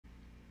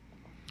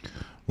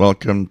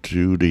Welcome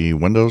to the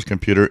Windows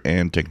Computer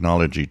and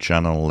Technology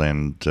channel,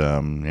 and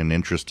an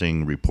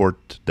interesting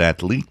report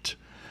that leaked,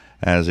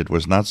 as it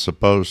was not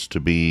supposed to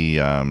be,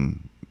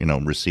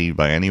 received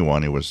by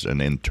anyone. It was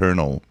an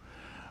internal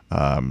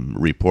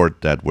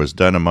report that was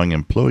done among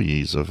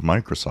employees of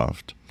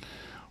Microsoft.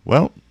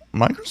 Well,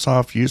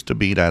 Microsoft used to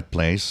be that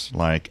place,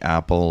 like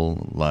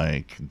Apple,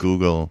 like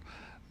Google,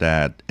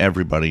 that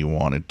everybody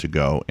wanted to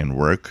go and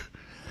work.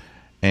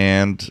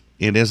 And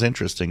it is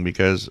interesting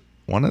because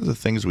one of the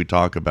things we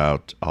talk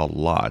about a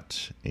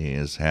lot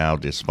is how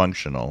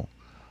dysfunctional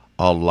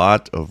a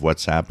lot of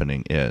what's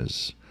happening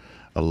is.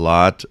 A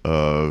lot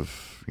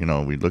of,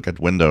 we look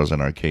at Windows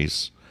in our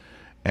case,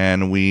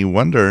 and we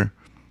wonder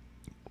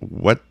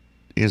what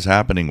is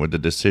happening with the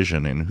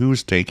decision and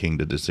who's taking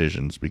the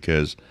decisions,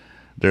 because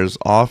there's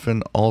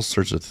often all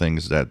sorts of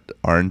things that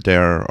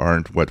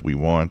aren't what we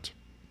want.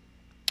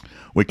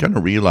 We kind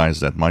of realize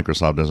that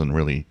Microsoft doesn't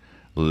really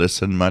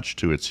listen much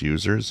to its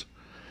users,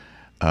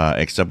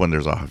 except when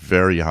there's a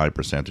very high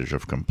percentage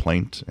of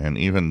complaint, and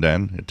even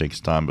then, it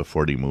takes time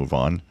before they move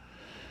on.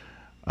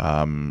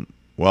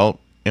 Well,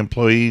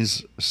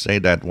 employees say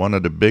that one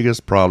of the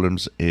biggest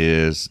problems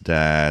is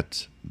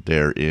that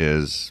there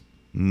is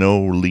no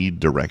lead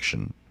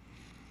direction.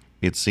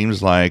 It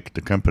seems like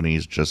the company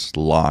is just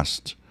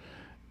lost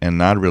and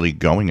not really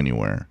going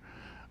anywhere.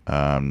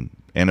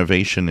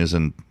 Innovation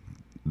isn't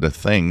the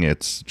thing.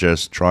 It's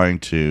just trying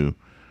to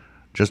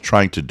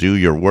do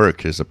your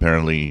work is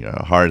apparently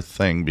a hard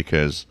thing,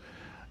 because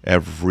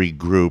every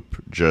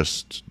group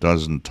just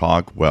doesn't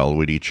talk well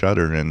with each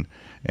other, and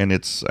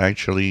it's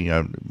actually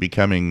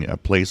becoming a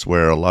place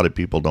where a lot of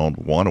people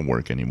don't want to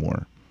work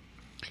anymore.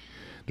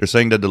 They're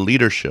saying that the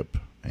leadership,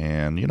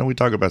 and we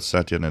talk about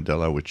Satya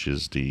Nadella, which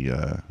is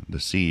the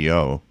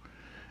CEO,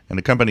 and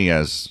the company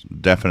has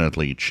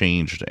definitely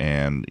changed,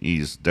 and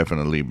he's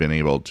definitely been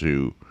able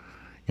to,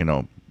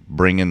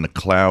 bring in the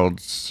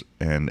clouds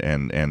and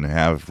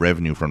have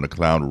revenue from the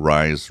cloud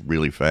rise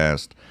really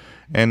fast,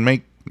 and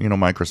make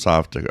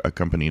Microsoft a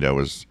company that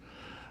was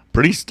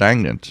pretty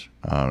stagnant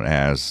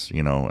as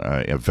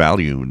a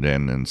value.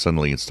 Then and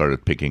suddenly it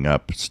started picking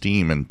up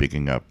steam and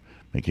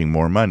making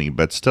more money,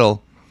 but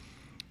still,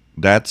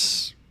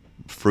 that's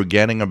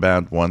forgetting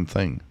about one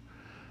thing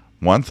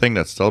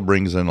that still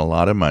brings in a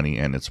lot of money,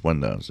 and it's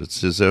Windows.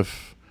 It's as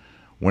if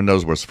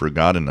Windows was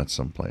forgotten at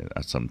some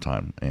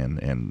time,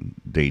 and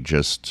they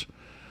just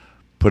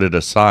put it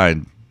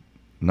aside,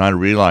 not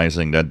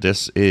realizing that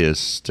this is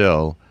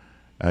still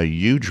a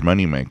huge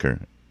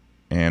moneymaker.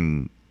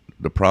 And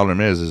the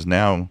problem is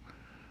now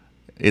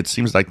it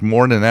seems like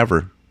more than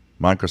ever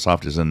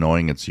Microsoft is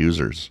annoying its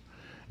users,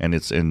 and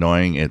it's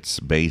annoying its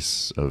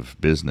base of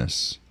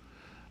business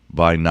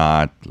by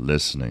not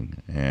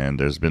listening.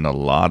 And there's been a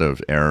lot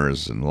of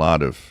errors and a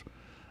lot of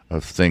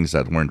things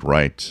that weren't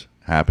right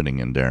happening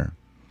in there.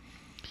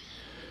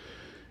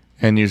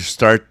 And you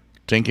start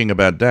thinking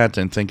about that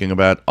and thinking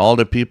about all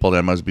the people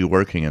that must be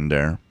working in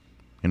there.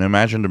 And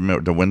imagine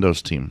the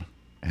Windows team.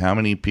 How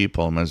many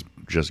people must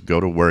just go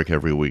to work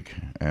every week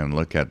and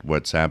look at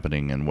what's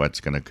happening and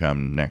what's going to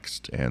come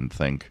next and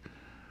think,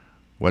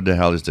 what the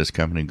hell is this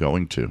company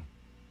going to?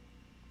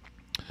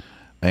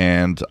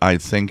 And I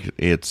think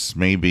it's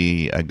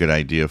maybe a good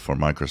idea for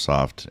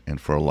Microsoft and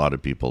for a lot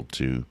of people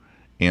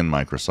in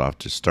Microsoft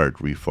to start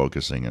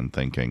refocusing and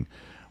thinking,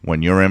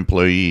 when your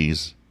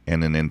employees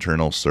in an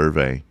internal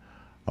survey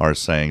are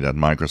saying that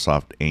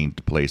Microsoft ain't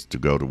the place to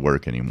go to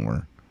work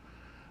anymore,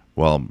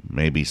 well,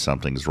 maybe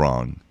something's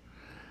wrong.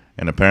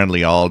 And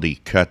apparently all the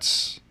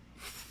cuts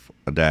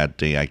that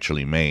they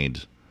actually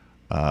made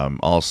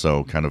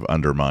also kind of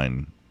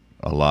undermine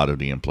a lot of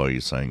the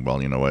employees, saying,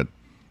 well, you know what,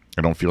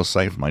 I don't feel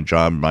safe. My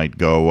job might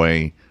go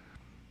away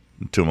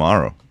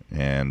tomorrow.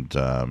 And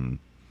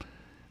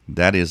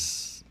that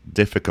is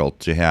difficult,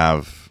 to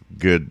have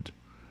good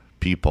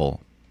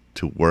people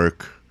to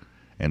work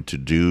and to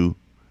do,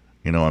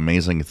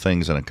 amazing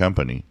things in a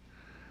company,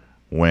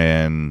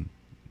 when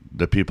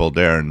the people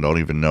there don't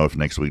even know if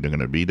next week they're going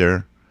to be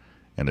there,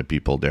 and the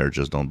people there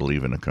just don't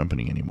believe in the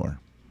company anymore.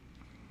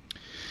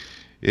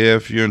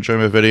 If you enjoy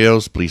my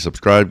videos, please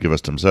subscribe, give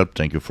us thumbs up.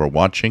 Thank you for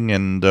watching.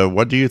 And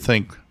what do you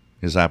think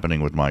is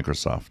happening with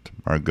Microsoft?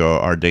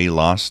 Are they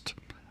lost?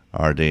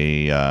 Do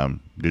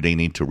they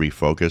need to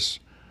refocus?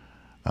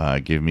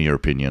 Give me your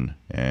opinion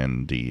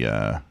in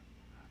the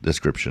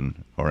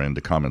description or in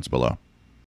the comments below.